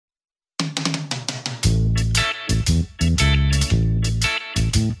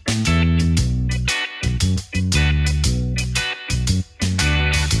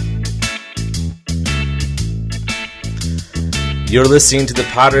You're listening to the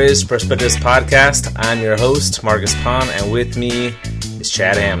Padres Perspectives Podcast. I'm your host, Marcus Pond, and with me is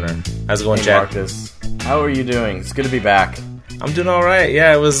Chad Hamner. How's it going, Chad? Marcus, how are you doing? It's good to be back. I'm doing all right.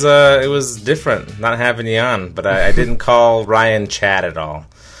 Yeah, it was different not having you on, but I didn't call Ryan Chad at all.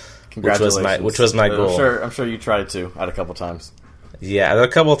 Congratulations. Which was my goal. I'm sure you tried to at a couple times. Yeah, there were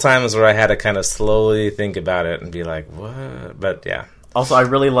a couple of times where I had to kind of slowly think about it and be like, what? But yeah. Also, I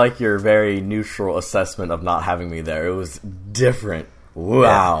really like your very neutral assessment of not having me there. It was different.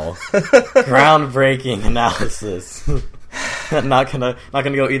 Wow. Yeah. Groundbreaking analysis. Not gonna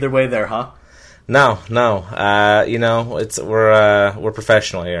go either way there, huh? No. We're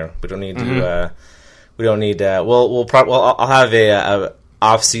professional here. We don't need to. I'll have a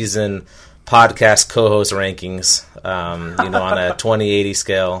off-season podcast co-host rankings. On a 20-80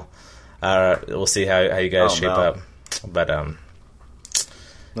 scale. We'll see how you guys shape up. But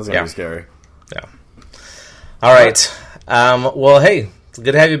that's gonna be scary. Yeah. All right. Well, hey, it's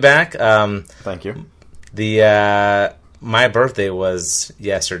good to have you back. Thank you. My birthday was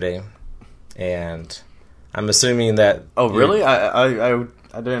yesterday, and I'm assuming that. Oh, really? I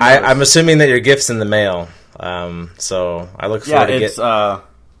didn't. I'm assuming that your gift's in the mail. So I look forward to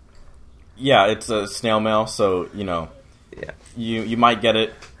it's a snail mail. So you might get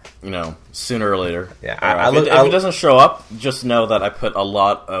it. Sooner or later. Yeah, if it doesn't show up, just know that I put a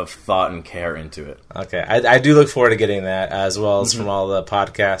lot of thought and care into it. Okay, I do look forward to getting that, as well as from all the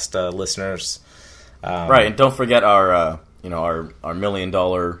podcast listeners. Right, and don't forget our $1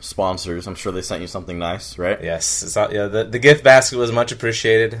 million sponsors. I'm sure they sent you something nice, right? Yes, the gift basket was much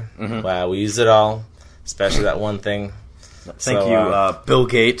appreciated. Mm-hmm. We used it all, especially that one thing. Thank you, Bill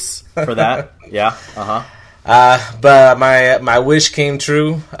Gates, for that. Yeah, but my wish came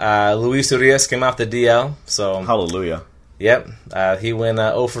true. Luis Urias came off the DL, so hallelujah. Yep, he went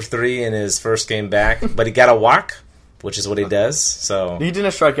 0 for 3 in his first game back, but he got a walk, which is what he does. So he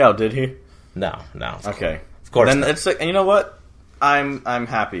didn't strike out, did he? No. Okay, of course. Then it's you know what? I'm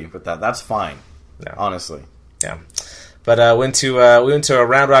happy with that. That's fine. No. Honestly. Yeah, but we went to a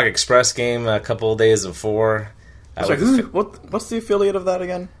Round Rock Express game a couple of days before. What's the affiliate of that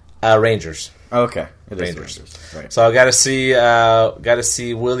again? Rangers. Oh, okay, Rangers. Right. So I got to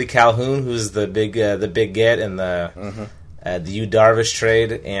see Willie Calhoun, who's the big get in the Yu Darvish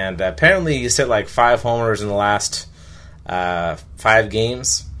trade, and apparently he's hit like 5 homers in the last 5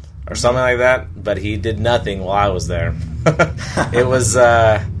 games or something like that. But he did nothing while I was there. It was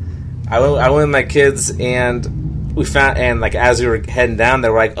I went with my kids, and we found, and like as we were heading down, they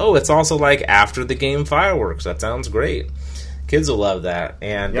were like, "Oh, it's also like after the game fireworks. That sounds great. Kids will love that."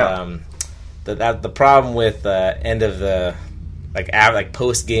 And the problem with end of the like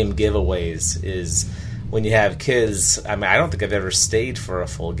post game giveaways is when you have kids. I mean, I don't think I've ever stayed for a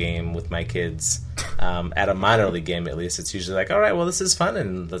full game with my kids at a minor league game. At least it's usually like, all right, well, this is fun,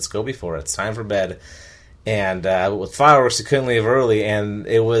 and let's go before it's time for bed. And with fireworks, you couldn't leave early, and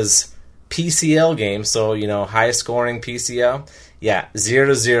it was PCL game, so high scoring PCL. Yeah,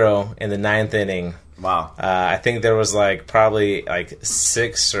 0-0 in the 9th inning. Wow. I think there was probably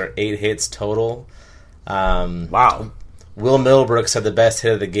 6 or 8 hits total. Wow. Will Middlebrooks had the best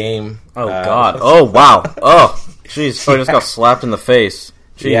hit of the game. Oh, God. Oh, wow. Oh, jeez. I just got slapped in the face.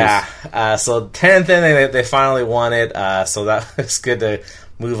 Jeez. Yeah. So 10th inning, they finally won it. So that was good to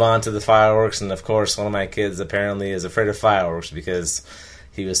move on to the fireworks. And, of course, one of my kids apparently is afraid of fireworks because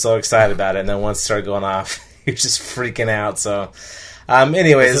he was so excited about it. And then once it started going off, he was just freaking out. So...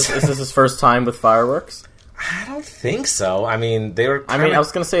 anyways, is this his first time with fireworks? I don't think so. I mean, they were. I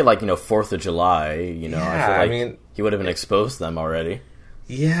was gonna say 4th of July. Yeah, I feel like he would have been exposed to them already.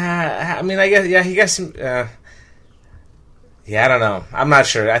 Yeah, I mean, I guess. Yeah, he got some. Yeah, I don't know. I'm not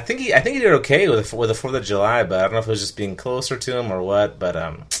sure. I think he did okay with the 4th of July, but I don't know if it was just being closer to him or what. But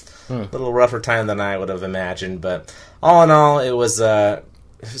a little rougher time than I would have imagined. But all in all, it was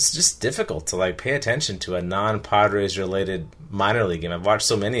just difficult to pay attention to a non-Padres related minor league game. I've watched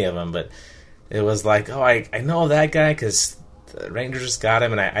so many of them, but it was I know that guy because the Rangers just got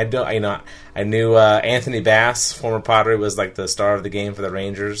him, and I knew Anthony Bass, former Padre, was the star of the game for the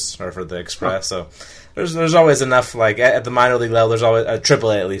Rangers or for the Express. So there's always enough at the minor league level. There's always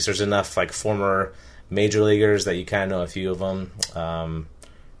AAA at least. There's enough former major leaguers that you kind of know a few of them. Trying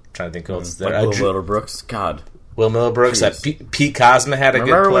to think who else there. Will Middlebrooks, God. Will Middlebrooks. Pete Cosma had a good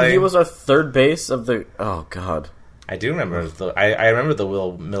play. Remember when he was our third base of the... Oh, God. I do remember. I remember the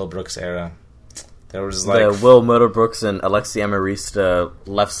Will Middlebrooks era. There was the Will Middlebrooks and Alexi Amarista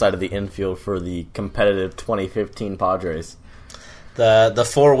left side of the infield for the competitive 2015 Padres. The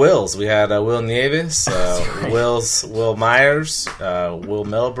 4 Wills. We had Will Nieves, Will Myers, Will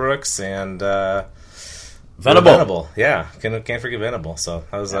Middlebrooks, and Venable. Yeah, can't forget Venable. So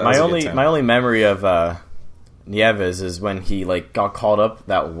that was my only memory of Nieves is when he like got called up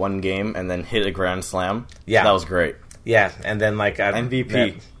that one game and then hit a grand slam. Yeah, that was great. Yeah, and then like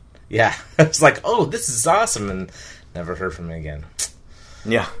MVP. Yeah, it's like, oh, this is awesome, and never heard from him again.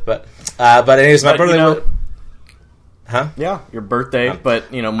 Yeah, but anyways, my birthday. Huh? Yeah, your birthday,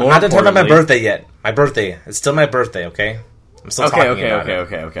 but more. I'm not done talking about my birthday yet. My birthday. It's still my birthday. Okay. I'm still talking about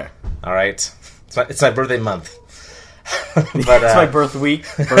it. Okay. All right. It's my birthday month. But it's my birth week,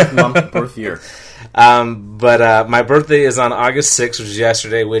 birth month, birth year. But my birthday is on August 6th, which is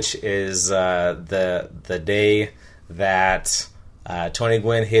yesterday, which is the day that Tony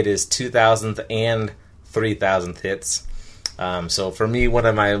Gwynn hit his 2,000th and 3,000th hits. So for me, one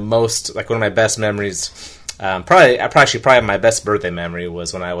of my best memories, probably my best birthday memory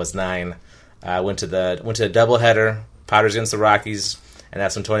was when I was 9. I went to the doubleheader, Padres against the Rockies, and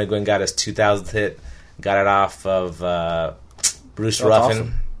that's when Tony Gwynn got his 2,000th hit. Got it off of Bruce Ruffin.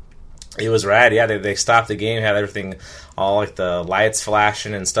 Awesome. It was rad. Yeah, they stopped the game, had everything, all like the lights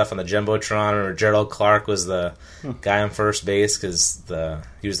flashing and stuff on the jumbotron. Or Gerald Clark was the guy on first base because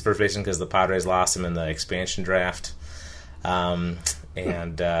he was the first baseman because the Padres lost him in the expansion draft. I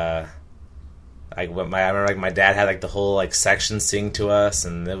remember like my dad had like the whole like section sing to us,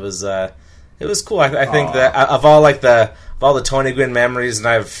 and it was cool. I think that of all the Tony Gwynn memories,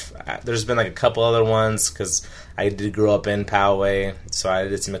 and there's been like a couple other ones because I did grow up in Poway, so I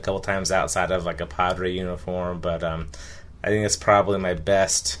did see him a couple times outside of like a Padre uniform. But I think it's probably my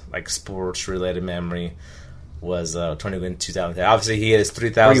best like sports related memory was Tony Gwynn 2000. Obviously, he hit his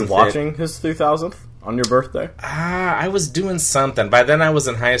 3,000th. Were you watching his 3,000th on your birthday? I was doing something. By then, I was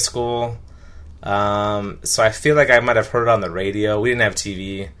in high school, so I feel like I might have heard it on the radio. We didn't have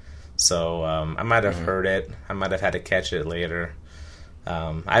TV. So I might have heard it. I might have had to catch it later.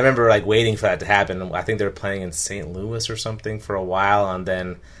 I remember like waiting for that to happen. I think they were playing in St. Louis or something for a while, and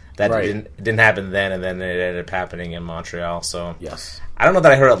then that didn't happen then, and then it ended up happening in Montreal. So yes, I don't know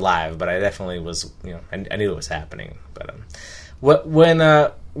that I heard it live, but I definitely was. I knew it was happening. But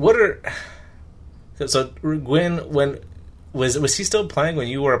so Gwynn was he still playing when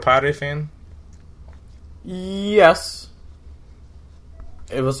you were a Padre fan? Yes.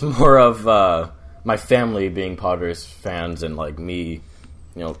 It was more of my family being Padres fans and like me,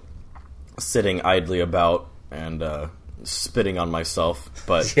 sitting idly about and spitting on myself.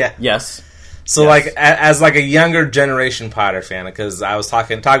 But yeah. Yes. So like as like a younger generation Padre fan, because I was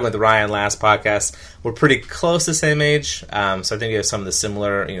talking with Ryan last podcast, we're pretty close to the same age. So I think we have some of the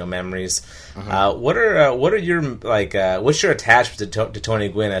similar memories. What are your like what's your attachment to Tony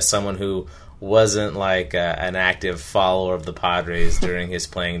Gwynn as someone who wasn't like an active follower of the Padres during his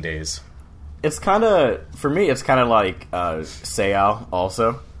playing days? It's kind of, for me, it's kind of like Seiya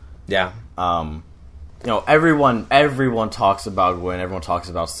also. Yeah. Everyone talks about Gwynn, everyone talks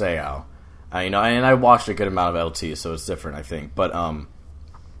about Seiya. And I watched a good amount of LT, so it's different, I think. But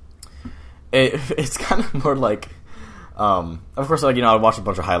it's kind of more like, of course, like I watched a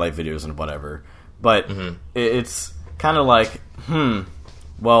bunch of highlight videos and whatever. But it's kind of like,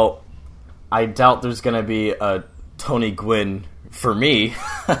 well, I doubt there's gonna be a Tony Gwynn for me.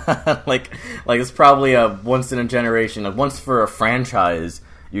 like it's probably a once in a generation, once for a franchise,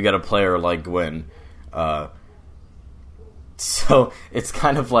 you get a player like Gwynn. So it's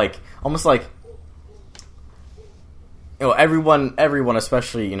kind of like almost like everyone,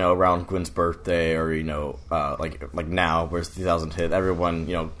 especially around Gwynn's birthday or like now, where's 2000 hit,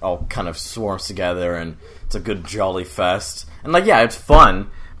 everyone all kind of swarms together and it's a good jolly fest. And like it's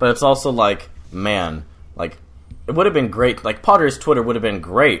fun. But it's also like, man, like, it would have been great. Like, Padres Twitter would have been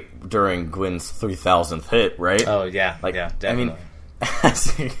great during Gwynn's 3,000th hit, right? Oh, yeah. Like, yeah, definitely. I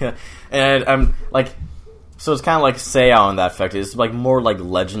mean, and I'm like, so it's kind of like Seiya in that fact. It's like more like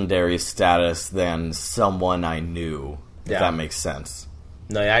legendary status than someone I knew, if that makes sense.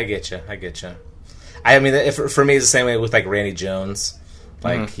 No, yeah, I get you. I mean, for me, it's the same way with, like, Randy Jones.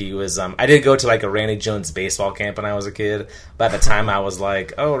 Like, he was, I did go to, like, a Randy Jones baseball camp when I was a kid, but at the time I was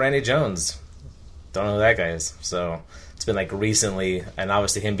like, oh, Randy Jones. Don't know who that guy is. So, it's been, like, recently, and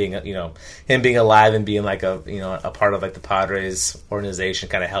obviously him being alive and being, like, a part of, like, the Padres organization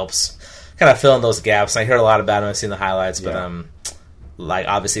kind of helps kind of fill in those gaps. And I heard a lot about him. I've seen the highlights, but, like,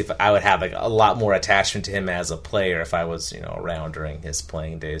 obviously, if I would have, like, a lot more attachment to him as a player if I was, around during his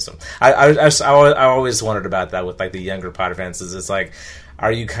playing days. So, I always wondered about that with, like, the younger Padres fans. It's like,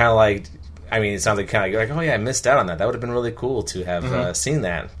 are you kind of like, I mean, it sounds like kind of like, oh yeah, I missed out on that. That would have been really cool to have seen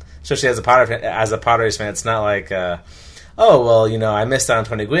that. Especially as a Padres fan, it's not like, oh well, I missed out on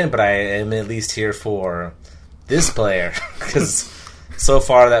Tony Gwynn, but I am at least here for this player because so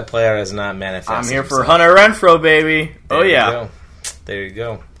far that player has not manifested. I'm here for Hunter Renfroe, baby. There you go. There you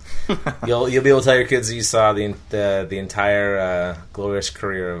go. You'll be able to tell your kids that you saw the entire glorious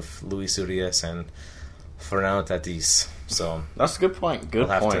career of Luis Urias and Fernando Tatis. So that's a good point. Good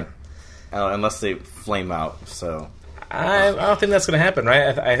point. Unless they flame out. So I don't think that's going to happen,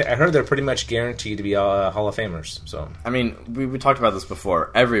 right? I heard they're pretty much guaranteed to be Hall of Famers. So I mean, we talked about this before.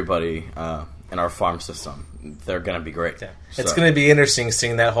 Everybody in our farm system, they're going to be great. Yeah. So. It's going to be interesting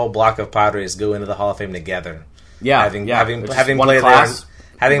seeing that whole block of Padres go into the Hall of Fame together. Yeah, having one played class,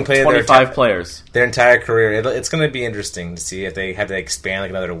 having played 25 players their entire career. It's going to be interesting to see if they had to expand like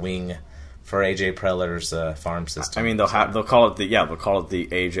another wing for AJ Preller's farm system. I mean, they'll call it the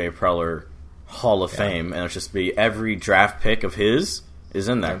AJ Preller Hall of Fame, and it'll just be every draft pick of his is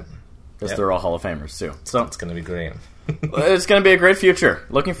in there because they're all Hall of Famers too. So it's going to be great. It's going to be a great future.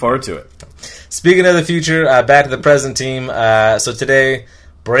 Looking forward to it. Speaking of the future, back to the present team. So today,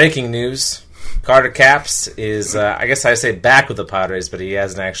 breaking news: Carter Capps is, I guess I say back with the Padres, but he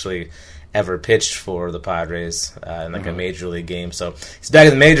hasn't actually ever pitched for the Padres in like a major league game. So he's back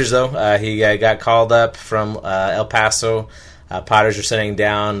in the majors, though. He got called up from El Paso. Padres are sending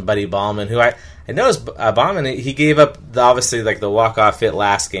down Buddy Ballman, who I noticed Ballman, he gave up obviously like the walk-off hit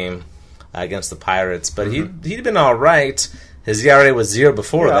last game against the Pirates, but he'd been all right. His ERA was 0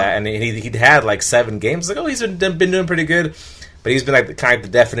 before that, and he'd had like 7 games. Like, he's been doing pretty good, but he's been like the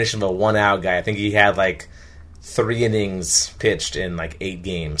definition of a one-out guy. I think he had like 3 innings pitched in like 8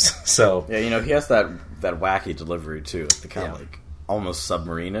 games. So yeah, he has that wacky delivery too. The kind of like almost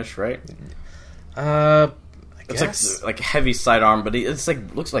submarine-ish, right? It's like heavy sidearm, but it's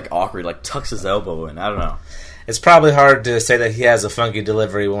like looks like awkward. Like tucks his elbow in. I don't know. It's probably hard to say that he has a funky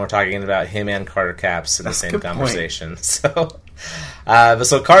delivery when we're talking about him and Carter Capps in the same conversation. So,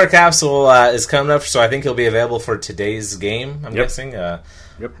 so Carter Capps is coming up. So I think he'll be available for today's game. I'm guessing. Yep.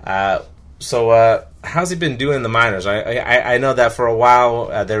 So how's he been doing in the minors? I know that for a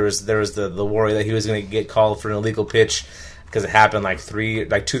while there was the worry that he was going to get called for an illegal pitch because it happened like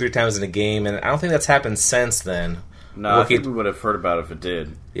 2-3 times in a game, and I don't think that's happened since then. No, I think we would have heard about it if it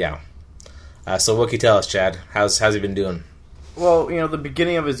did. Yeah. So what can you tell us, Chad? How's he been doing? Well, the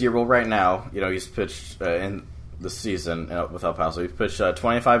beginning of his year. Well, right now, he's pitched in the season with El Paso. He's pitched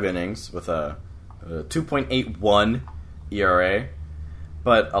 25 innings with a 2.81 ERA.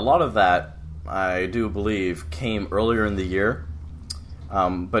 But a lot of that, I do believe, came earlier in the year.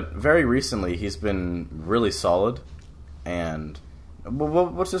 But very recently, he's been really solid. And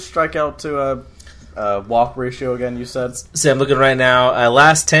what's his strikeout to walk ratio again, you said? So I'm looking right now.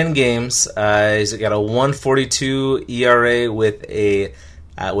 Last 10 games, he's got a 1.42 ERA with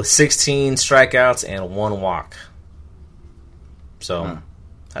 16 strikeouts and 1 walk. So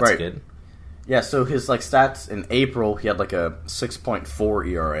that's good. Yeah, so his stats in April, he had like a 6.4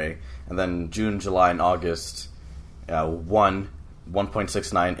 ERA, and then June, July, and August,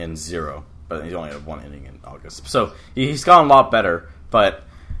 1.69 and 0. But he only had 1 inning in August. So he's gotten a lot better. But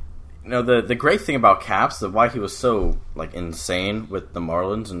the great thing about Capps, why he was so insane with the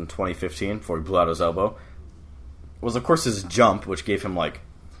Marlins in 2015 before he blew out his elbow, was of course his jump, which gave him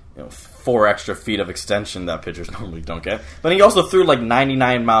 4 extra feet of extension that pitchers normally don't get. But he also threw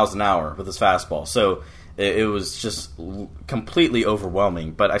 99 miles an hour with his fastball. So it was just completely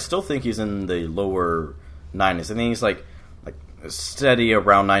overwhelming. But I still think he's in the lower 90s. I think he's steady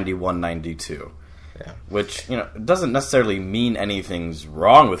around 91, 92. Yeah. Which, doesn't necessarily mean anything's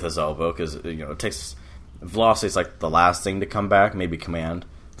wrong with his elbow, because, it takes... Velocity's the last thing to come back, maybe command.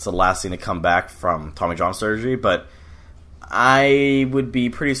 It's the last thing to come back from Tommy John surgery, but I would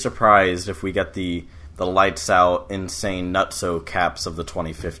be pretty surprised if we get the lights-out, insane, nutso Capps of the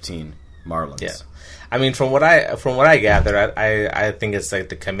 2015 Marlins. Yeah. I mean, from what I gather, I think it's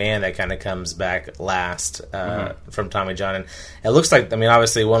the command that kind of comes back last from Tommy John, and it looks like,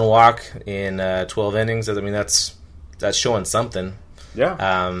 obviously 1 walk in 12 innings. That's showing something.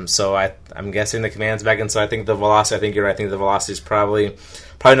 Yeah. So I'm guessing the command's back, and so I think the velocity. I think you're right. I think the velocity is probably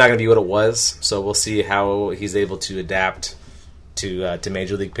not going to be what it was. So we'll see how he's able to adapt to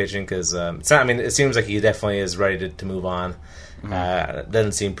major league pitching, because it seems like he definitely is ready to move on.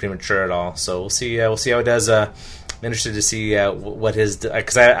 Doesn't seem premature at all, so we'll see how it does. I'm interested to see what his,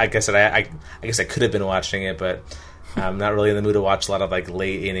 because I guess I could have been watching it, but I'm not really in the mood to watch a lot of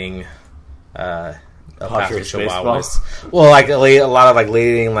late inning El Paso Chihuahuas. Well, a lot of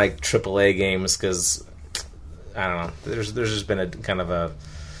late inning AAA games, because I don't know. There's just been a kind of a,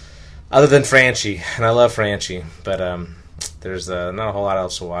 other than Franchi, and I love Franchi, but there's not a whole lot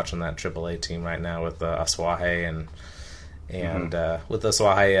else to watch on that AAA team right now with Asuaje and with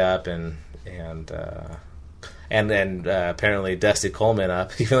Asuaje up and and apparently Dusty Coleman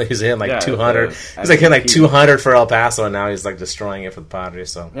up, even though he's hitting like 200. He's I like hitting like think 200 for El Paso, and now he's like destroying it for the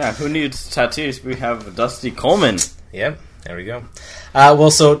Padres. So yeah, who needs Tatis? We have Dusty Coleman. Yep, there we go.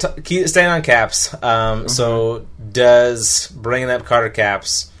 So staying on Caps. So does bringing up Carter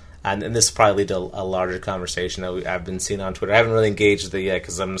Caps, and this will probably lead to a larger conversation that I've been seeing on Twitter. I haven't really engaged with it yet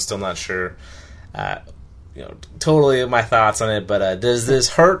because I'm still not sure, totally my thoughts on it. But does this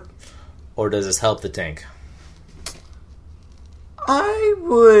hurt or does this help the tank?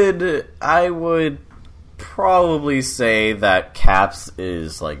 I would probably say that Caps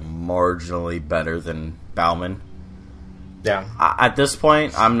is like marginally better than Baumann. Yeah. At this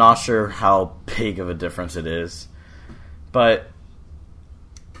point, I'm not sure how big of a difference it is, but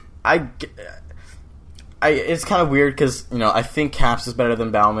it's kind of weird because I think Caps is better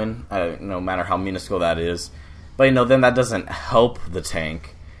than Baumann, no matter how minuscule that is. But then that doesn't help the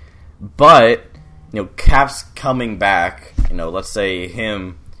tank. But Caps coming back, let's say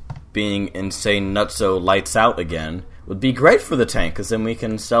him being insane nutso lights out again would be great for the tank because then we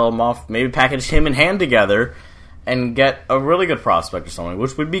can sell him off, maybe package him and Hand together, and get a really good prospect or something,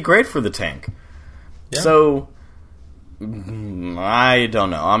 which would be great for the tank. Yeah. So I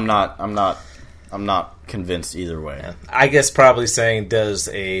don't know. I'm not convinced either way. Yeah. I guess probably saying, does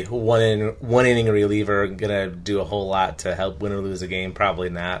a one inning reliever gonna do a whole lot to help win or lose a game? Probably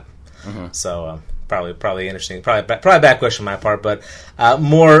not. Mm-hmm. So probably interesting. Probably bad question on my part, but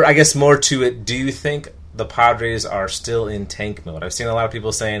more to it. Do you think the Padres are still in tank mode? I've seen a lot of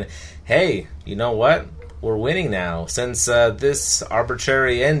people saying, "Hey, you know what? We're winning now. Since this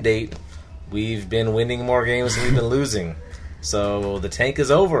arbitrary end date, we've been winning more games than we've been losing. So the tank is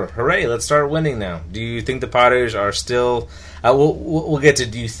over. Hooray! Let's start winning now." Do you think the Padres are still? We'll get to.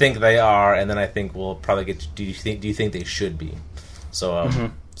 Do you think they are? And then I think we'll probably get to. Do you think they should be?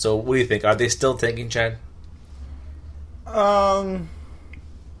 So So what do you think? Are they still tanking, Chad? I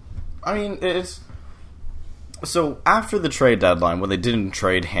mean, it's so after the trade deadline when they didn't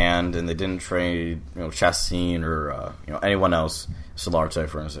trade Hand and they didn't trade Chastain or anyone else, Solarte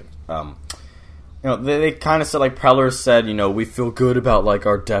for instance. They kind of said, like Preller said, we feel good about like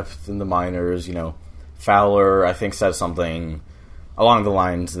our depth in the minors. Fowler I think said something along the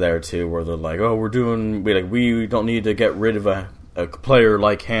lines there too, where they're like, "Oh, we don't need to get rid of a player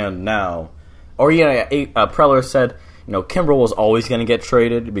like Hand now." Or Preller said, Kimbrel was always going to get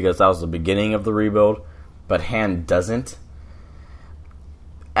traded because that was the beginning of the rebuild, but Hand doesn't.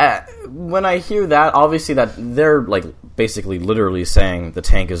 When I hear that, obviously that they're like basically literally saying the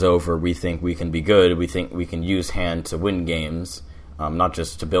tank is over. We think we can be good. We think we can use Hand to win games, not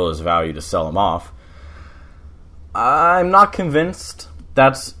just to build his value to sell him off. I'm not convinced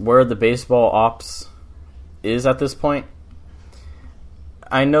that's where the baseball ops is at this point.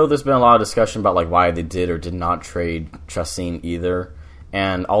 I know there's been a lot of discussion about like why they did or did not trade Chastain either,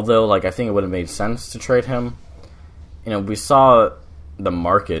 and although like I think it would have made sense to trade him, we saw the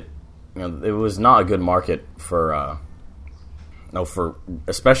market. It was not a good market for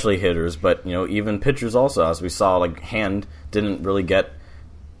especially hitters, but even pitchers also, as we saw, like Hand didn't really get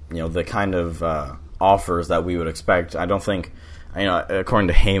the kind of offers that we would expect. I don't think, according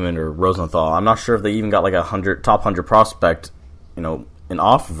to Heyman or Rosenthal, I'm not sure if they even got like top 100 prospect, an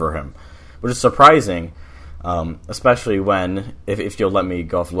offer for him, which is surprising, especially when, if you'll let me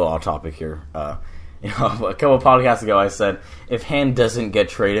go off a little off topic here, a couple of podcasts ago I said, if Hand doesn't get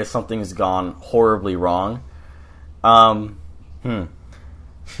traded, something's gone horribly wrong. I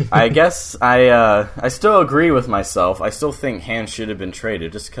guess I still agree with myself. I still think Hand should have been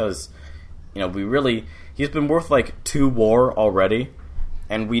traded, just because, he's been worth like 2 WAR already.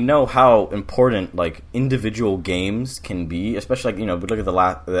 And we know how important like individual games can be, especially we look at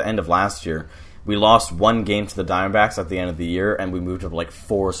the end of last year. We lost 1 game to the Diamondbacks at the end of the year, and we moved up like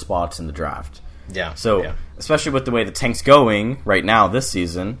 4 spots in the draft. Yeah. So especially with the way the tank's going right now this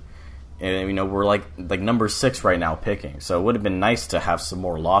season, we're like number 6 right now picking. So it would have been nice to have some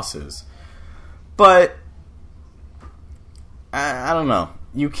more losses, but I don't know.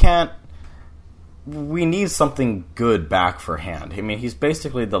 You can't. We need something good back for Hand. I mean, he's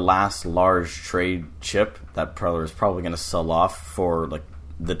basically the last large trade chip that Preller is probably going to sell off for, like,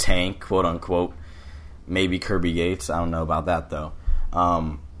 the tank, quote unquote. Maybe Kirby Yates. I don't know about that though.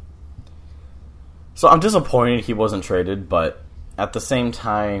 So I'm disappointed he wasn't traded, but at the same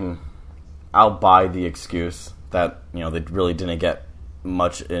time, I'll buy the excuse that they really didn't get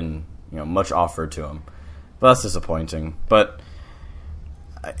much offered to him. But that's disappointing. But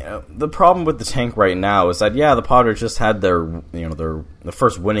the problem with the tank right now is that the Padres just had their the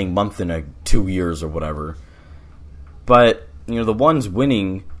first winning month in 2 years or whatever, but the ones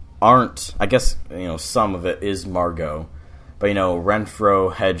winning aren't, I guess, some of it is Margot. But,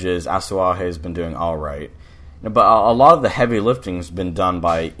 Renfroe, Hedges, Asuaje has been doing all right. But a lot of the heavy lifting has been done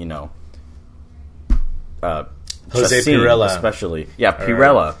by, Jose Chassin, Pirela. Especially. Yeah,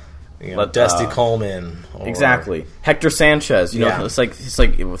 Pirela. Dusty Coleman. Exactly. Hector Sanchez. It's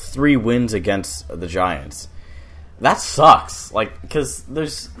like 3 wins against the Giants. That sucks. Because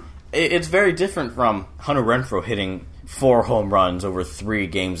it's very different from Hunter Renfroe hitting 4 home runs over 3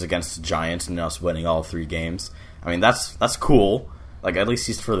 games against the Giants and us winning all 3 games. I mean, that's cool. At least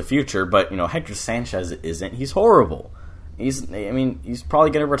he's for the future. But Hector Sanchez isn't. He's horrible. He's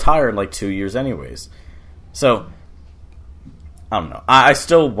probably going to retire in 2 years anyways. So I don't know. I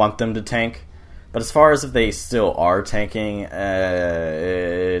still want them to tank, but as far as if they still are tanking,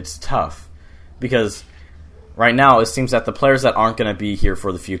 it's tough because right now it seems that the players that aren't going to be here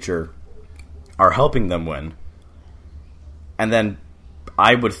for the future are helping them win, and then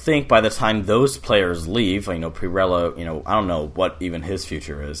I would think by the time those players leave, Pirela, I don't know what even his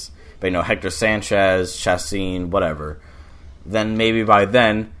future is, but Hector Sanchez, Chassin, whatever, then maybe by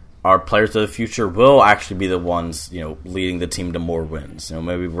then our players of the future will actually be the ones, leading the team to more wins.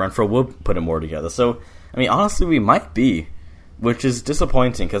 Maybe Renfroe will put it more together. So, honestly, we might be, which is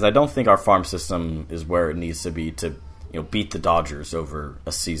disappointing because I don't think our farm system is where it needs to be to, beat the Dodgers over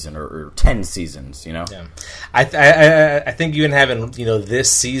a season or 10 seasons. Yeah, I think even having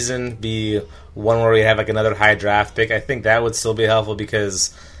this season be one where we have another high draft pick, I think that would still be helpful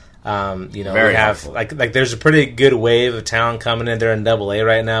because. Very we have helpful. There's a pretty good wave of talent coming in. They're in Double-A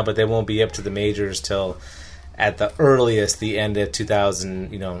right now, but they won't be up to the majors till at the earliest the end of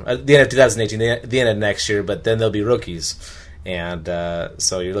 2000. At the end of 2018, the end of next year. But then they'll be rookies, and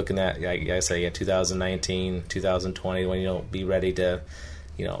so you're looking at 2019, 2020 when you'll be ready to,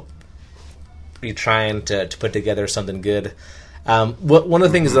 be trying to put together something good. One of the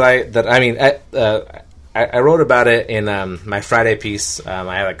things I wrote about it in my Friday piece.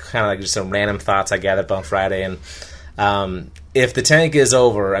 I had just some random thoughts I gathered on Friday, and if the tank is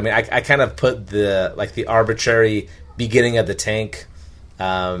over, I kind of put the arbitrary beginning of the tank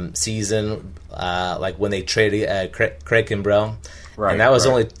season, when they traded Craig Kimbrell, right? And that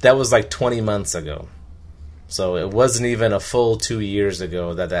was 20 months ago, so it wasn't even a full 2 years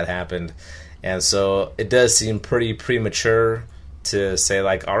ago that happened, and so it does seem pretty premature to say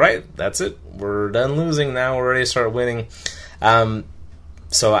all right, that's it, we're done losing now, we're ready to start winning.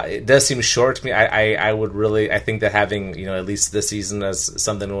 So it does seem short to me. I think that having at least this season as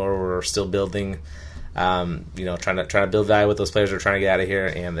something where we're still building, trying to build value with those players who are trying to get out of here,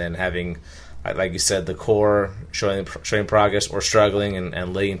 and then having, like you said, the core showing progress or struggling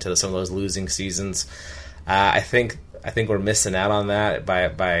and leading to some of those losing seasons. I think we're missing out on that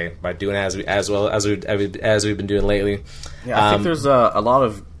by doing as we've been doing lately. Yeah, I think there's a lot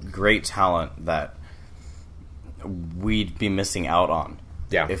of great talent that we'd be missing out on.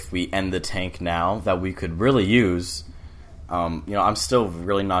 Yeah. If we end the tank now, that we could really use. I'm still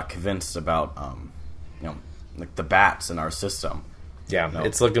really not convinced about the bats in our system. Yeah,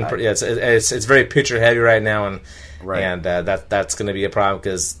 it's looking pretty. It's very pitcher heavy right now, and right. And that's going to be a problem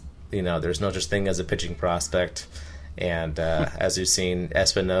because there's no such thing as a pitching prospect. And as you've seen,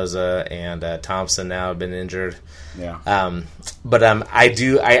 Espinoza and Thompson now have been injured. Yeah. But I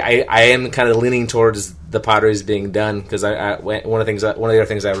am kind of leaning towards the Padres being done because one of the other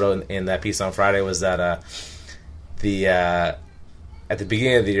things I wrote in that piece on Friday was that at the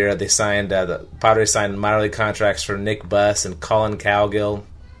beginning of the year the Padres signed minor league contracts for Nick Buss and Colin Cowgill,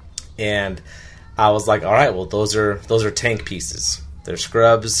 and I was like, all right, well those are tank pieces. They're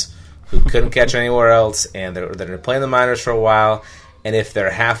scrubs who couldn't catch anywhere else, and they're going to play in the minors for a while, and if they're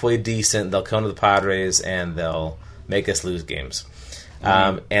halfway decent, they'll come to the Padres and they'll make us lose games.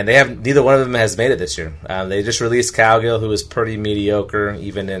 And neither one of them has made it this year. They just released Cowgill, who was pretty mediocre,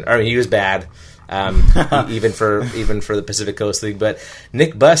 he was bad, even for the Pacific Coast League. But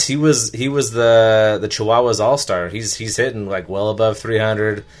Nick Buss, he was the Chihuahuas All-Star. He's hitting well above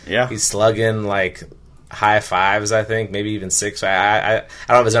 300. Yeah, he's slugging high fives, I think, maybe even 6. I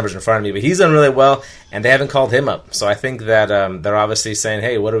don't have his numbers in front of me, but he's done really well, and they haven't called him up. So I think that they're obviously saying,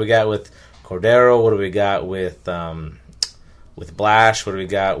 hey, what do we got with Cordero? What do we got with Blash? What do we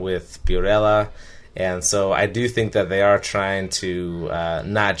got with Pirela? And so I do think that they are trying to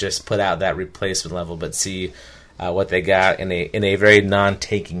not just put out that replacement level, but see what they got in a very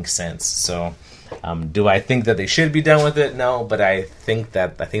non-taking sense. So do I think that they should be done with it? No, but I think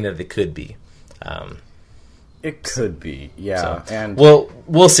that they could be. It could be, yeah. So,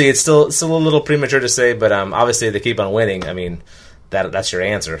 we'll see. It's still a little premature to say, but obviously they keep on winning. that's your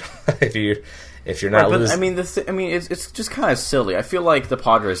answer. if you're not losing. I mean, it's just kind of silly. I feel like the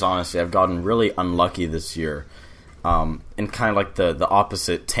Padres honestly have gotten really unlucky this year. In kind of like the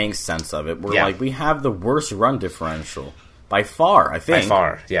opposite tank sense of it, where like we have the worst run differential by far, I think. By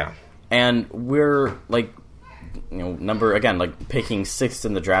far, yeah. And we're like, like picking 6th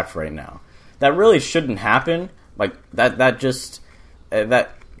in the draft right now. That really shouldn't happen. Like that just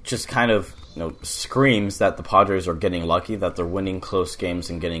kind of screams that the Padres are getting lucky, that they're winning close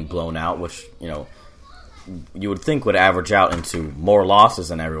games and getting blown out, which you would think would average out into more losses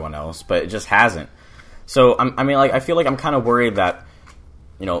than everyone else, but it just hasn't. So, I feel like I'm kind of worried that,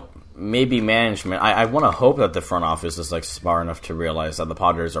 maybe management... I want to hope that the front office is, smart enough to realize that the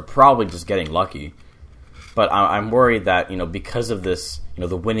Padres are probably just getting lucky. But I'm worried that, because of this,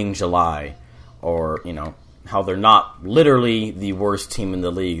 the winning July, or, how they're not literally the worst team in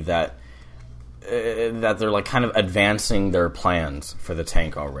the league, that they're, kind of advancing their plans for the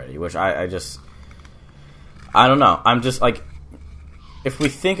tank already, which I don't know. I'm just, if we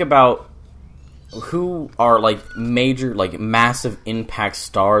think about who are major, massive impact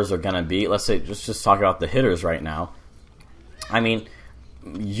stars are gonna be, let's say, just talk about the hitters right now. I mean,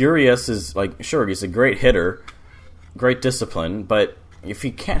 Urias is sure, he's a great hitter, great discipline, but if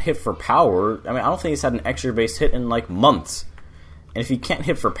he can't hit for power, I don't think he's had an extra base hit in months. And if he can't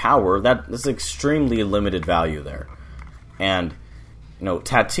hit for power, that's extremely limited value there. And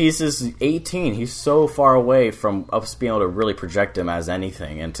Tatis is 18. He's so far away from us being able to really project him as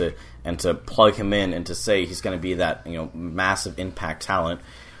anything, and to plug him in and to say he's going to be that massive impact talent.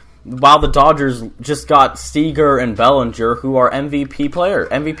 While the Dodgers just got Seager and Bellinger, who are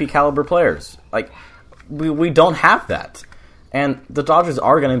MVP caliber players. We don't have that, and the Dodgers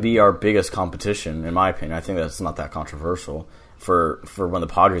are going to be our biggest competition, in my opinion. I think that's not that controversial for when the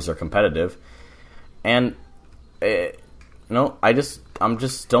Padres are competitive, and. I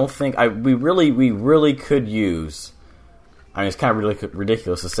just don't think we really could use. It's kind of really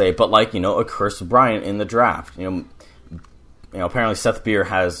ridiculous to say, but a Kris Bryant in the draft. Apparently Seth Beer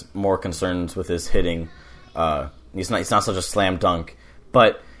has more concerns with his hitting. He's not such a slam dunk,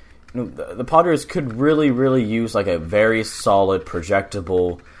 but the Padres could really use a very solid,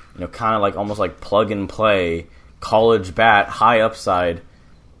 projectable, kind of almost plug and play college bat, high upside,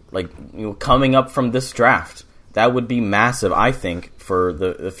 coming up from this draft. That would be massive, I think, for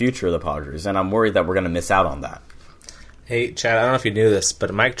the future of the Padres, and I'm worried that we're going to miss out on that. Hey, Chad, I don't know if you knew this,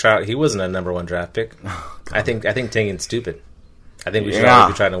 but Mike Trout, he wasn't a number 1 draft pick. I think tanking's stupid. I think we should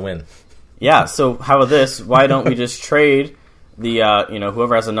always be trying to win. Yeah, so how about this? Why don't we just trade the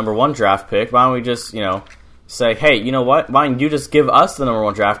whoever has a number 1 draft pick? Why don't we just say, hey, you know what? Why don't you just give us the number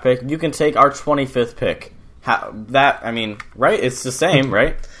 1 draft pick? You can take our 25th pick. Right? It's the same,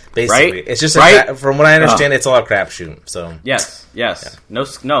 right? Basically, right? It's just from what I understand, it's all a crapshoot. So yes, yeah. No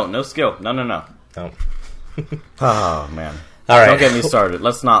skill. No. Don't. Oh man! All right, don't get me started.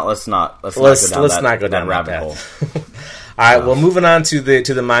 Let's not go down that rabbit hole. All right. Well, moving on to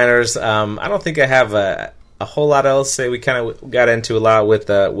the minors. I don't think I have a whole lot else to say. We kind of got into a lot with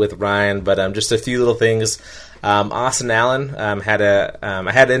Ryan, but just a few little things. Austin Allen I had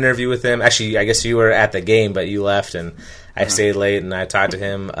an interview with him. Actually, I guess you were at the game, but you left, and I stayed late, and I talked to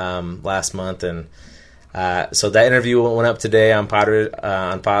him last month, and so that interview went up today on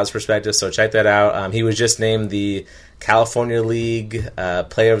Pod's Perspective. So check that out. He was just named the California League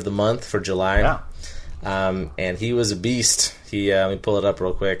Player of the Month for July, and he was a beast. Let me pull it up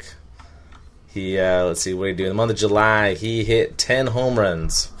real quick. Let's see what he did in the month of July. He hit 10 home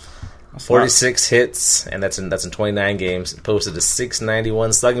runs. 46 hits, and that's in 29 games. Posted a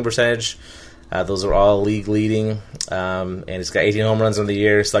 .691 slugging percentage. Those are all league leading, and he's got 18 home runs on the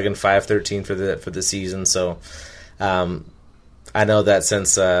year, slugging .513 for the season. So, I know that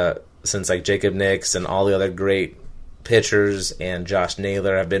since Jacob Nix and all the other great pitchers and Josh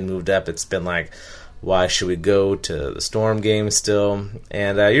Naylor have been moved up, it's been why should we go to the Storm game still?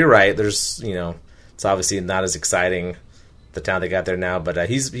 And you're right. There's it's obviously not as exciting, the talent they got there now, but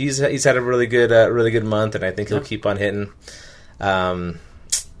he's had a really good month, and I think he'll keep on hitting.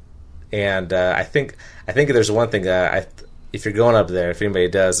 And I think there's one thing if you're going up there, if anybody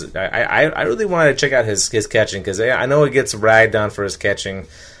does, I really wanted to check out his catching, because I know he gets ragged on for his catching.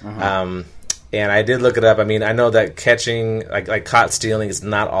 And I did look it up. I know that catching, like caught stealing, is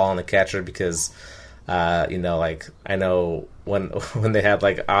not all on the catcher, because I know when they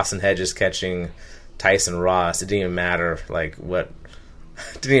had Austin Hedges catching Tyson Ross, it didn't even matter what.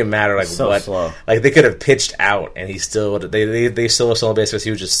 Didn't even matter so what. Slow. They could have pitched out, and he still would. They still were on base because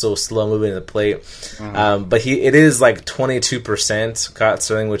he was just so slow moving to the plate. But it is 22% caught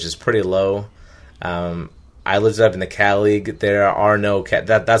stealing, which is pretty low. I looked it up in the Cal League. There are no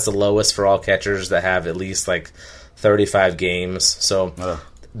that's the lowest for all catchers that have at least like 35 games. So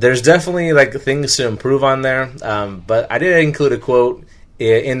there's definitely like things to improve on there. But I did include a quote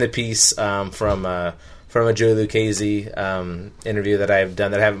in the piece from a Joe Lucchese interview that I've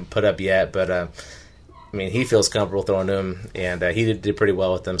done that I haven't put up yet. But I mean, he feels comfortable throwing to him, and he did pretty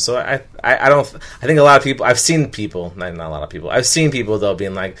well with them. So I think a lot of people, I've seen people, not a lot of people, I've seen people though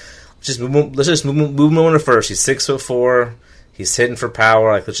being like, let's just move him on to first. He's 6'4", he's hitting for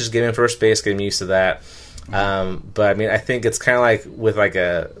power. Like, let's just get him in first base, get him used to that. But I mean, I think it's kind of like with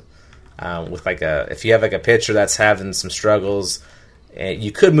if you have like a pitcher that's having some struggles,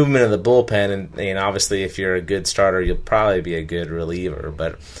 you could move him into the bullpen, and obviously if you're a good starter, you'll probably be a good reliever.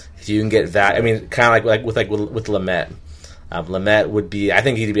 But if you can get that, I mean, kind of like with Lamet. Lamet would be, I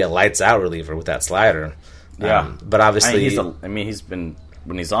think he'd be a lights out reliever with that slider. Yeah, but obviously, he's been.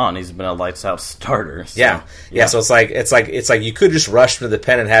 When he's been a lights out starter. So, yeah. So it's like you could just rush him to the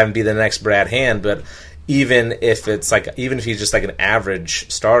pen and have him be the next Brad Hand, but even if he's just like an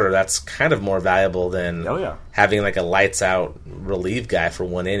average starter, that's kind of more valuable than having like a lights out relief guy for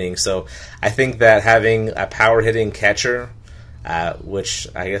one inning. So I think that having a power hitting catcher, which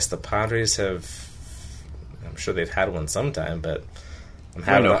I guess the Padres have, I'm sure they've had one sometime, but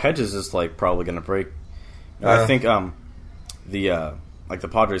Hedges is like probably going to break. I think the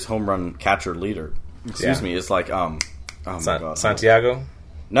Padres' home run catcher leader, is like my God, Santiago.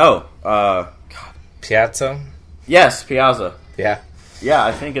 No, Piazza. Yes, Piazza. Yeah,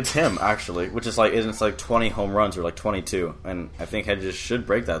 I think it's him actually, which is like it's like 20 home runs or like 22, and I think Hedges should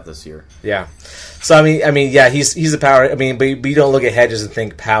break that this year. Yeah, so I mean, yeah, he's a power. I mean, but you don't look at Hedges and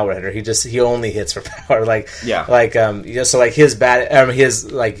think power hitter. He only hits for power. So like his bat,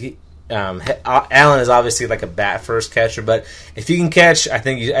 Allen is obviously like a bat first catcher, but if he can catch, I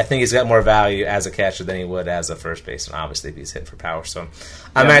think he's got more value as a catcher than he would as a first baseman. Obviously, if he's hit for power. So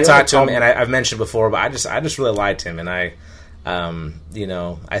I might talk to him, and I've mentioned before, but I just really liked him, and I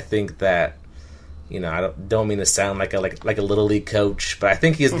think that I don't mean to sound like a little league coach, but I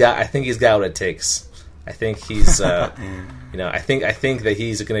think he's got what it takes. I think he's I think that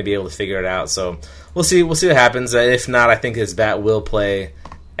he's going to be able to figure it out. So we'll see what happens. If not, I think his bat will play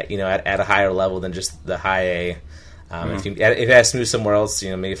at a higher level than just the high A. If it has to move somewhere else,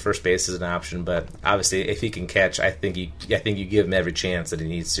 maybe first base is an option. But obviously, if he can catch, I think you give him every chance that he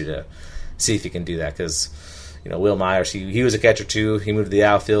needs to see if he can do that. Because Will Myers, he was a catcher too. He moved to the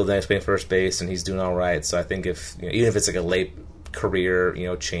outfield, then he's playing first base, and he's doing all right. So I think even if it's like a late career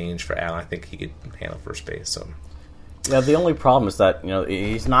change for Allen, I think he could handle first base. So yeah, the only problem is that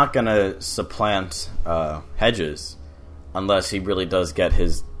he's not going to supplant Hedges unless he really does get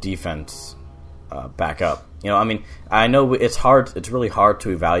his defense back up. I know it's really hard to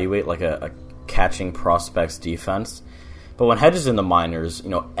evaluate like a catching prospect's defense, but when Hedges in the minors,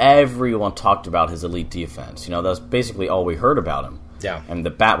 everyone talked about his elite defense. That's basically all we heard about him. Yeah. And the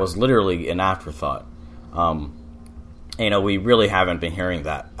bat was literally an afterthought. We really haven't been hearing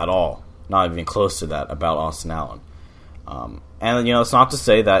that at all, not even close to that about Austin Allen. And it's not to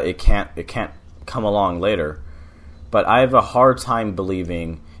say that it can't come along later. But I have a hard time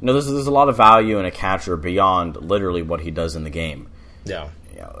believing, there's a lot of value in a catcher beyond literally what he does in the game. Yeah.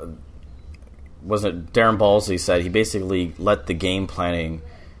 Wasn't Darren Balsley said he basically let the game planning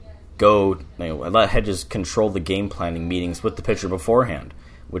go, let Hedges control the game planning meetings with the pitcher beforehand,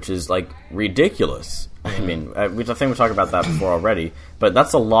 which is like ridiculous. I mean, I think we talked about that before already, but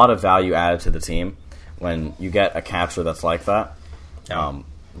that's a lot of value added to the team when you get a catcher that's like that. Yeah.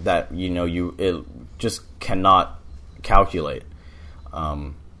 That it just cannot calculate.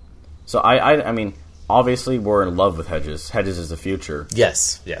 So I mean, obviously we're in love with Hedges. Hedges is the future.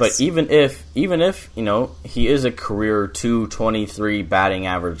 Yes. But even if he is a career 223 batting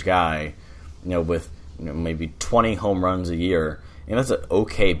average guy, with maybe 20 home runs a year, that's an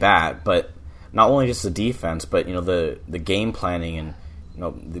okay bat. But not only just the defense, but the game planning and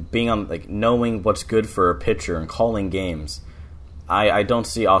being on knowing what's good for a pitcher and calling games. I don't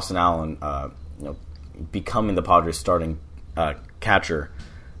see Austin Allen becoming the Padres' starting catcher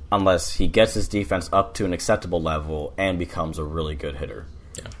unless he gets his defense up to an acceptable level and becomes a really good hitter.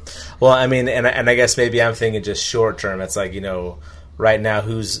 Yeah. Well, I mean, and I guess maybe I'm thinking just short term. It's like right now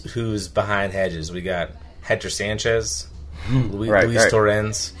who's behind Hedges? We got Hector Sanchez, Luis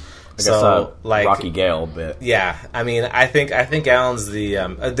Torrens. I guess, Rocky Gale, but yeah. I mean, I think Allen's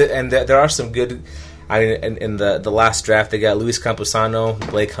and there are some good. I mean, in the last draft, they got Luis Campusano,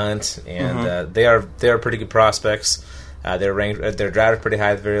 Blake Hunt, and they are pretty good prospects. They're ranked, they're drafted pretty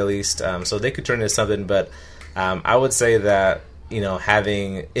high at the very least, so they could turn into something. But I would say that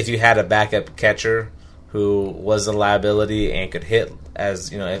if you had a backup catcher, who was a liability and could hit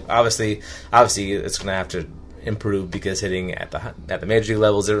as, obviously it's going to have to improve because hitting at the major league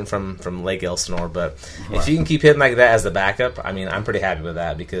level is different from Lake Elsinore. But if you can keep hitting like that as the backup, I mean, I'm pretty happy with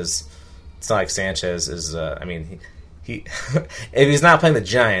that because it's not like Sanchez is. He if he's not playing the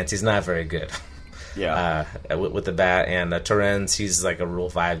Giants, he's not very good. Yeah, with the bat, and Torrens, he's like a Rule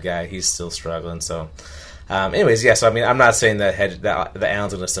 5 guy. He's still struggling. So, anyways, yeah. So I mean, I'm not saying that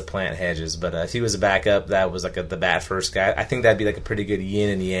Allen's going to supplant Hedges, but if he was a backup, that was like the bat first guy. I think that'd be like a pretty good yin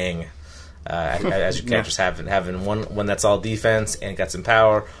and yang. As your catchers having one that's all defense and got some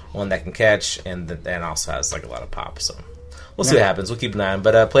power, one that can catch and also has like a lot of pop. So we'll see what happens. We'll keep an eye on.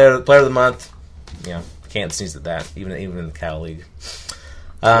 But player of the month, can't sneeze at that even in the Cal League.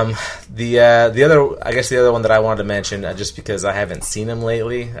 The other one that I wanted to mention, just because I haven't seen him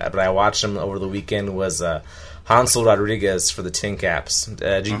lately, but I watched him over the weekend, was Hansel Rodriguez for the Tin Caps.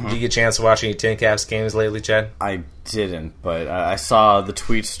 Did you get a chance to watch any Tin Caps games lately, Chad? I didn't, but I saw the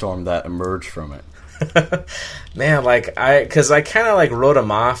tweet storm that emerged from it. Man, because I kind of wrote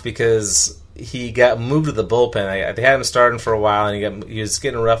him off because he got moved to the bullpen. They had him starting for a while, and he was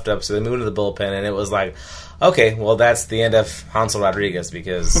getting roughed up, so they moved to the bullpen, and it was like, okay, well, that's the end of Hansel Rodriguez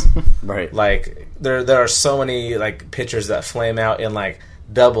because, right, there are so many pitchers that flame out in AA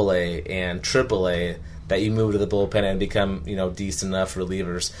and AAA that you move to the bullpen and become decent enough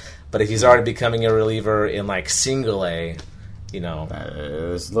relievers. But if he's already becoming a reliever in single A,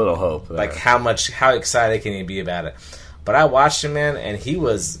 there's little hope there. How excited can he be about it? But I watched him, man, and he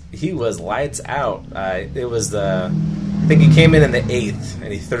was lights out. I think he came in the 8th,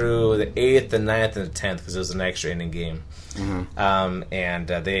 and he threw the 8th, the 9th, and the 10th because it was an extra inning game.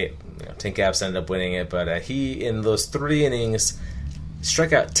 They Tin Caps ended up winning it, but he in those 3 innings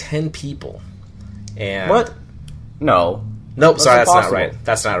struck out 10 people. And what? No. Nope, sorry, that's not right.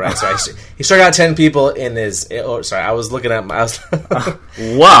 That's not right. Sorry, he struck out 10 people in his. Oh, sorry, I was looking at my.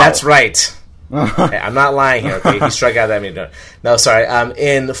 Wow, that's right. Hey, I'm not lying here. Okay, he struck out that many. No, sorry.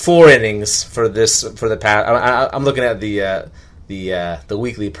 In 4 innings for the past. I'm looking at the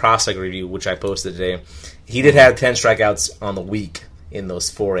weekly prospect review, which I posted today. He did have 10 strikeouts on the week in those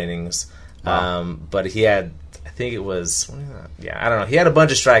 4 innings. Wow. But he had, I think it was, I don't know. He had a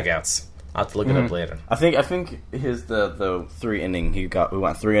bunch of strikeouts. I'll have to look it up later. I think his the 3 inning we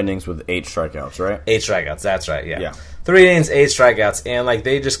went 3 innings with 8 strikeouts, right? 8 strikeouts, that's right, yeah. 3 innings, 8 strikeouts, and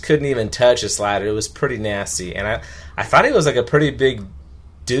they just couldn't even touch his slider. It was pretty nasty. And I thought he was a pretty big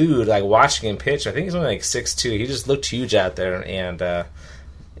dude, watching him pitch. I think he's only 6'2". He just looked huge out there, and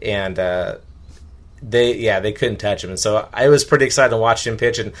they couldn't touch him. And so I was pretty excited to watch him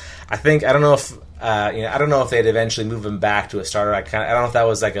pitch, and I don't know if they'd eventually move him back to a starter. I don't know if that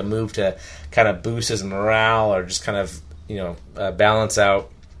was a move to kind of boost his morale or just kind of balance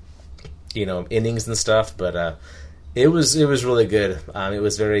out innings and stuff. But it was really good. It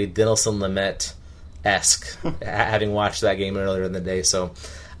was very Dinelson Lamet-esque having watched that game earlier in the day. So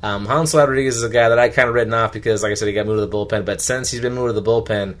Hansel Rodriguez is a guy that I kind of written off because, like I said, he got moved to the bullpen. But since he's been moved to the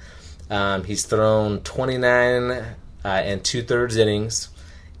bullpen, he's thrown 29 and 2/3 innings.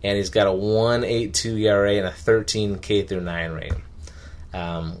 And he's got a 1.82 ERA and a 13 K through 9 rate,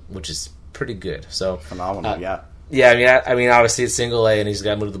 which is pretty good. So phenomenal, yeah. Yeah, I mean, obviously it's single A, and he's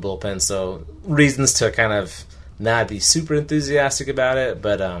got moved to the bullpen, so reasons to kind of not be super enthusiastic about it.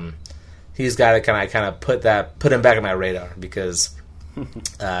 But he's got to kind of put him back on my radar because,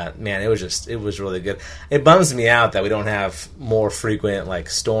 man, it was really good. It bums me out that we don't have more frequent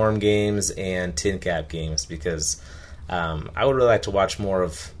Storm games and Tin Cap games because. I would really like to watch more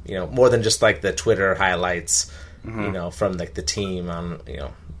of, more than just the Twitter highlights, from the team on,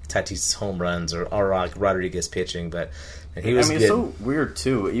 Tatis home runs or Rodriguez pitching. But he was good. It's so weird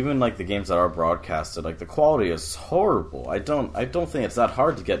too. Even the games that are broadcasted, the quality is horrible. I don't think it's that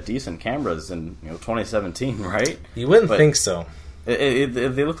hard to get decent cameras in 2017, right? You wouldn't think so. They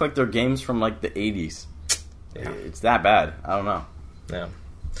look like they're games from the 80s. Yeah. It's that bad. I don't know. Yeah.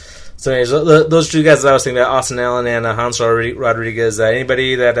 So anyways, those 2 guys that I was thinking about, Austin Allen and Hansel Rodriguez,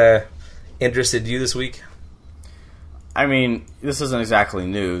 anybody that interested you this week? I mean, this isn't exactly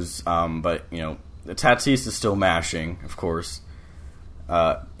news, but, the Tatis is still mashing, of course.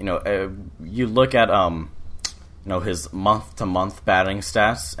 You look at, his month-to-month batting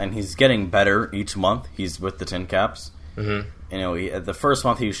stats, and he's getting better each month. He's with the Tin Caps. Mm-hmm. The first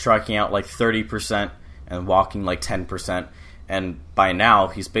month he was striking out 30% and walking 10%. And by now,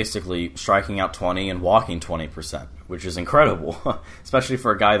 he's basically striking out 20 and walking 20%, which is incredible, especially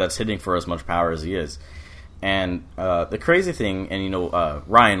for a guy that's hitting for as much power as he is. And the crazy thing, and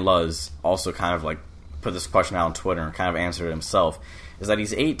Ryan Luz also kind of put this question out on Twitter and kind of answered it himself, is that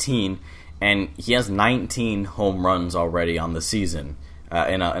he's 18 and he has 19 home runs already on the season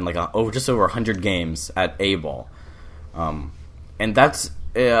just over 100 games at A-ball. And that's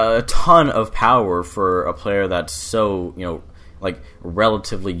a ton of power for a player that's so,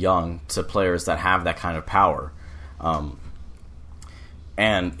 relatively young to players that have that kind of power.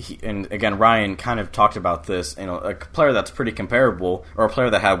 And again, Ryan kind of talked about this. A player that's pretty comparable, or a player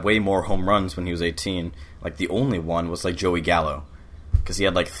that had way more home runs when he was 18. Like the only one was like Joey Gallo, because he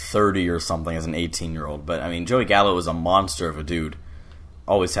had like 30 or something as an 18-year-old. But I mean, Joey Gallo is a monster of a dude,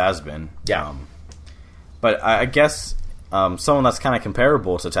 always has been. Yeah. But I guess someone that's kind of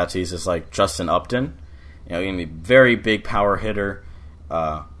comparable to Tatis is like Justin Upton. A very big power hitter.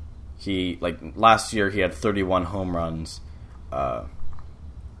 Last year he had 31 home runs.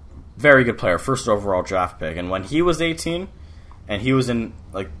 Very good player, first overall draft pick. And when he was 18, and he was in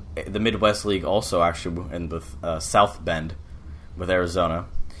like the Midwest League, also actually with South Bend with Arizona,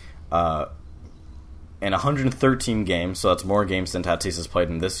 in 113 games, so that's more games than Tatis has played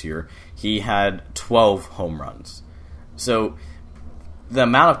in this year, he had 12 home runs. So the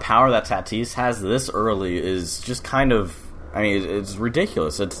amount of power that Tatis has this early is just kind of, it's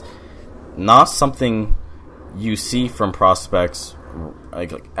ridiculous. It's not something you see from prospects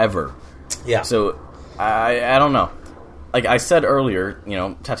like ever. Yeah. So I don't know. Like I said earlier,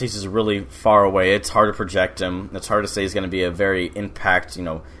 Tatis is really far away. It's hard to project him. It's hard to say he's going to be a very impact,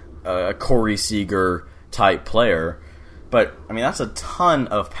 a Corey Seager type player. But that's a ton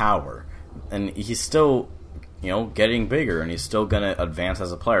of power, and he's still, getting bigger, and he's still going to advance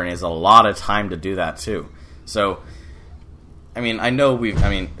as a player, and he has a lot of time to do that too. So, I know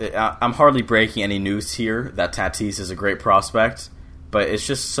I'm hardly breaking any news here that Tatis is a great prospect, but it's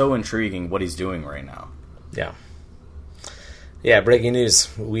just so intriguing what he's doing right now. Yeah. Yeah, breaking news.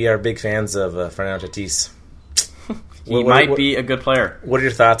 We are big fans of Fernando Tatis. He might be a good player. What are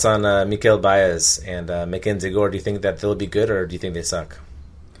your thoughts on Miguel Baez and Mackenzie Gore? Do you think that they'll be good, or do you think they suck?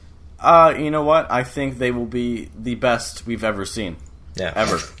 You know what? I think they will be the best we've ever seen. Yeah.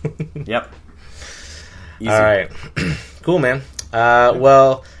 Ever. Yep. Easy. All right. Cool, man.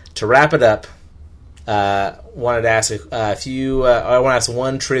 Well, to wrap it up, wanted to ask a few. I want to ask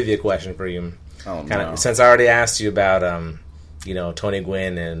one trivia question for you. Oh, no. Since I already asked you about, Tony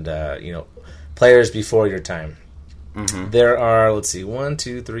Gwynn and players before your time. Mm-hmm. There are, 1,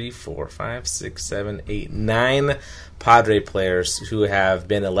 2, 3, 4, 5, 6, 7, 8, 9 Padre players who have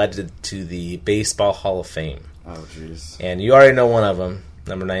been elected to the Baseball Hall of Fame. Oh, jeez. And you already know one of them,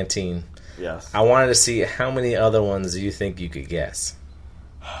 number 19. Yes. I wanted to see how many other ones you think you could guess.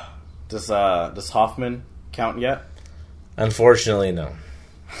 Does Hoffman count yet? Unfortunately, no.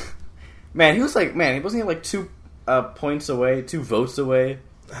 Wasn't he like 2 points away, 2 votes away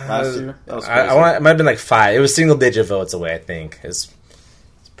last year? That was crazy. It might have been like 5. It was single-digit votes away, I think. It's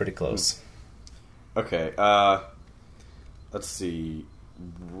pretty close. Okay, let's see.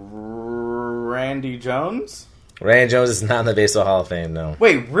 Randy Jones? Randy Jones is not in the Baseball Hall of Fame, no.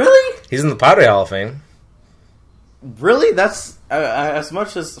 Wait, really? He's in the Padre Hall of Fame. Really? That's as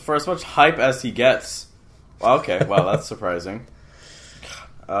much hype as he gets. Okay, wow, that's surprising.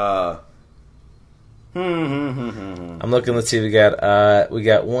 I'm looking. Let's see. We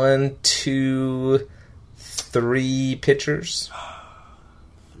got 1, 2, 3 pitchers.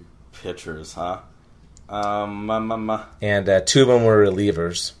 Pitchers, huh? And 2 of them were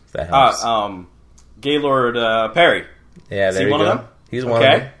relievers. That helps. Gaylord Perry. Yeah, there you go. Of them? He's one of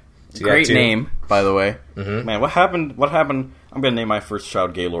them. So great name, by the way. Mm-hmm. Man, what happened? I'm gonna name my first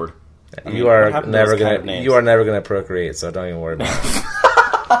child Gaylord. You are never gonna procreate, so don't even worry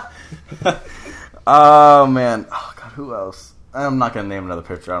about it. Oh man, God, who else? I'm not gonna name another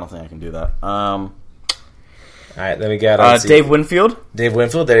pitcher. I don't think I can do that. All right, then we got Dave Winfield. Dave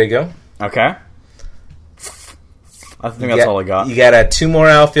Winfield. There you go. Okay. I think that's all I got. You got 2 more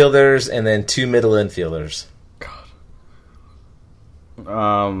outfielders and then 2 middle infielders.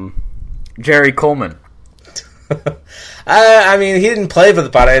 God. Jerry Coleman. He didn't play for the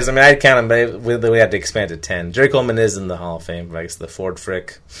Padres. I'd count him, but we had to expand to 10. Jerry Coleman is in the Hall of Fame. I guess the Ford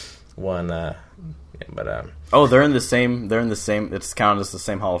Frick one. They're in the same. It's counted as the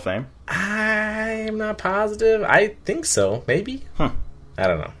same Hall of Fame. I'm not positive. I think so. Maybe. I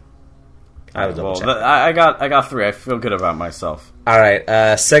don't know. I got 3. I feel good about myself. All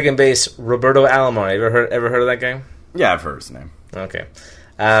right. Second base, Roberto Alomar. Ever heard of that guy? Yeah, I've heard his name. Okay.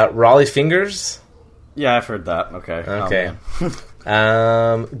 Raleigh Fingers. Yeah, I've heard that. Okay. Okay.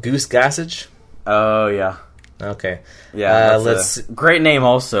 Goose Gossage. Oh yeah. Okay. Yeah. Let's great name.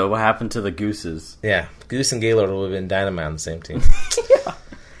 Also, what happened to the Gooses? Yeah, Goose and Gaylord would have been dynamite on the same team.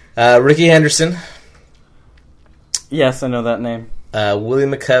 Yeah. Ricky Henderson. Yes, I know that name. Willie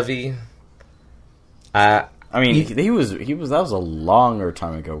McCovey. I mean, he was that was a longer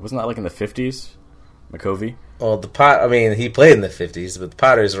time ago. Wasn't that like in the 50s? McCovey? Well, he played in the 50s, but the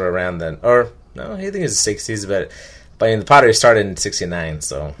Padres were around then. Or, no, I think it was the 60s, but the Padres started in 69,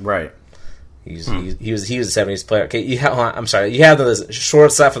 so. Right. He was a 70s player. Okay, I'm sorry. You have the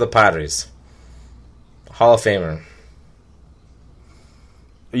shortstop for the Padres. Hall of Famer.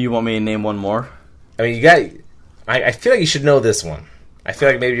 You want me to name one more? I mean, I feel like you should know this one. I feel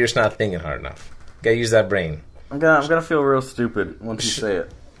like maybe you're just not thinking hard enough. You gotta use that brain. I'm gonna feel real stupid once you say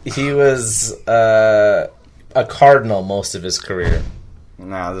it. He was a Cardinal most of his career.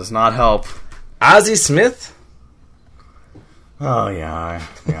 Nah, does not help. Ozzie Smith? Oh, yeah,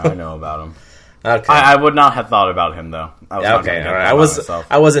 I know about him. Okay. I would not have thought about him, though. Okay, all right. I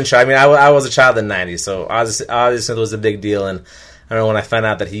wasn't sure. I mean, I was a child in the 90s, so Ozzie Smith was a big deal, and I don't know, when I found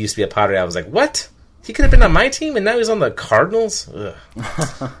out that he used to be a Padre, I was like, what? He could have been on my team, and now he's on the Cardinals? Ugh.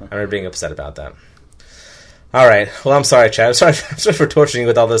 I remember being upset about that. All right. Well, I'm sorry, Chad. I'm sorry for torturing you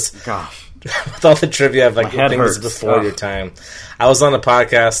with all this. Gosh. With all the trivia of things hurts. before your time. I was on a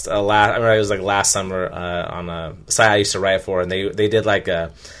podcast last summer on a site I used to write for, and they did like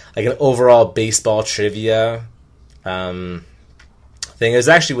an overall baseball trivia thing. It was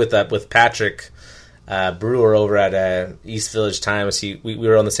actually with Patrick Brewer over at East Village Times. We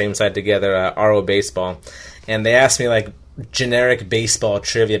were on the same side together, RO Baseball, and they asked me like generic baseball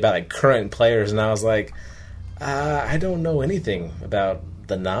trivia about like current players, and I was like, I don't know anything about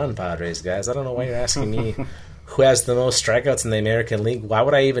the non-Padres guys. I don't know why you're asking me who has the most strikeouts in the American League. Why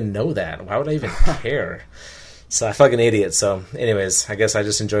would I even know that? Why would I even care? So I feel like an idiot. So anyways, I guess I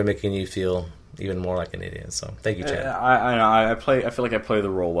just enjoy making you feel even more like an idiot. So thank you, Chad. I feel like I play the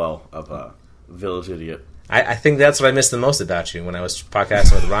role well of a village idiot. I think that's what I missed the most about you when I was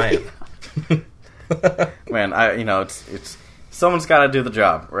podcasting with Ryan. Man, it's someone's got to do the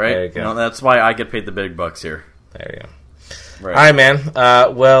job, right? There you go. That's why I get paid the big bucks here. There you go. Right. All right, man.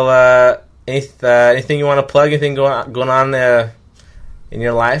 Anything you want to plug? Anything going on in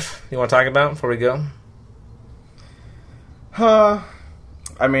your life you want to talk about before we go?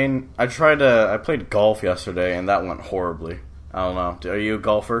 I mean, I played golf yesterday, and that went horribly. I don't know. Are you a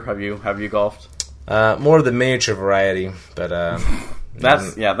golfer? Have you golfed? More of the miniature variety, but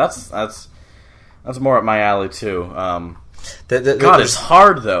that's more up my alley too. God, it's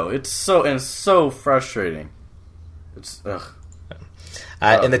hard though. It's so frustrating. It's ugh.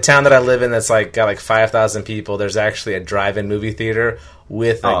 In the town that I live in, that's got like 5,000 people. There's actually a drive-in movie theater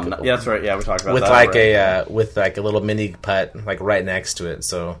with that's right. Yeah, we talked about with that. With a little mini putt like right next to it.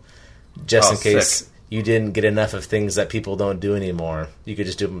 So just in case sick. You didn't get enough of things that people don't do anymore, you could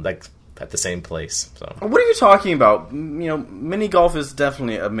just do them like at the same place. So what are you talking about? Mini golf is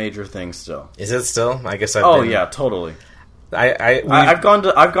definitely a major thing still. Is it still? I guess yeah, totally. I've gone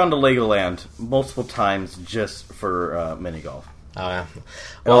to Legoland multiple times just for mini golf. Oh yeah.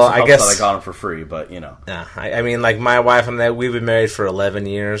 Well, I guess that I got them for free, but Yeah, I mean, like my wife and I, we've been married for 11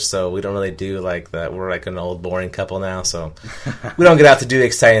 years, so we don't really do like that. We're like an old boring couple now, so we don't get out to do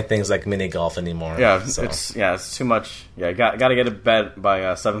exciting things like mini golf anymore. Yeah, so. it's too much. Yeah, got to get to bed by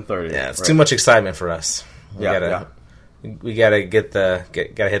 7:30. Yeah, it's too much excitement for us. We gotta hit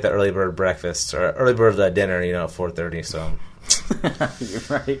the early bird breakfast or early bird dinner, at 4:30. So You're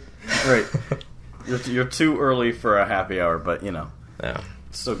right. You're too early for a happy hour, but yeah,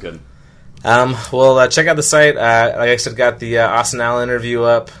 it's still good. Well, check out the site. Like I said, got the Austin Allen interview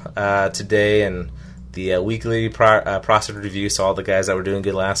up today, and the weekly prospect review. So all the guys that were doing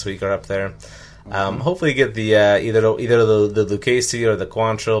good last week are up there. Hopefully, get the either the Lucchesi or the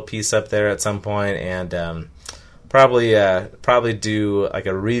Quantrill piece up there at some point, and probably do like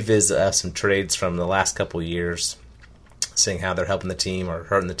a revisit of some trades from the last couple of years, seeing how they're helping the team or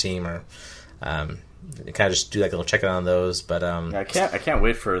hurting the team, or kind of just do like a little check-in on those. But I can't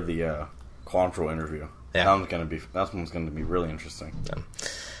wait for the Quantrill interview. Yeah, that one's gonna be really interesting. Yeah.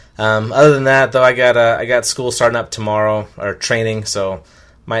 Other than that, though, I got school starting up tomorrow, or training, so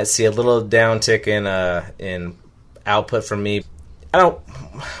might see a little downtick in output from me.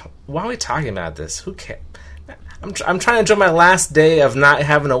 Why are we talking about this? Who cares? I'm trying to enjoy my last day of not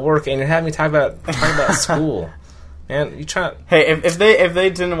having to work, and you're having me talk about school. Man, you try. Hey, if they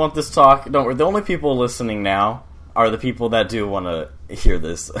didn't want this talk, don't worry. The only people listening now are the people that do want to hear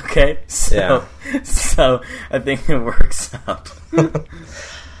this. Okay, so I think it works out.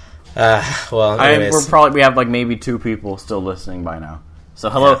 Well, anyways. we have like maybe 2 people still listening by now. So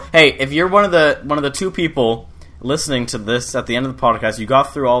hello, Hey, if you're one of the 2 people listening to this at the end of the podcast, you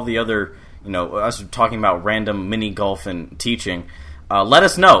got through all the other, us talking about random mini golf and teaching. Let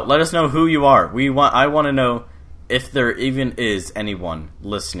us know. Let us know who you are. I want to know if there even is anyone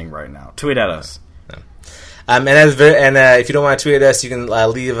listening right now. Tweet at us. If you don't want to tweet at us, you can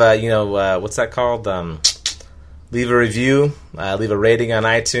leave what's that called? Leave a review, leave a rating on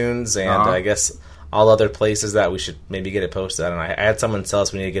iTunes, and I guess all other places that we should maybe get it posted. I don't know. I had someone tell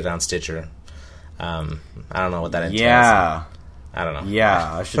us we need to get it on Stitcher. I don't know what that entails. Yeah. I don't know.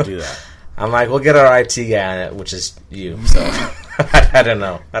 Yeah, I should do that. I'm like, we'll get our IT guy on it, which is you. So I don't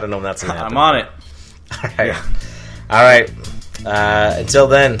know. I don't know when that's going to happen. I'm on it. All right. Yeah. All right. Until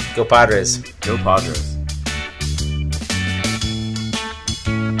then, go Padres. Go Padres.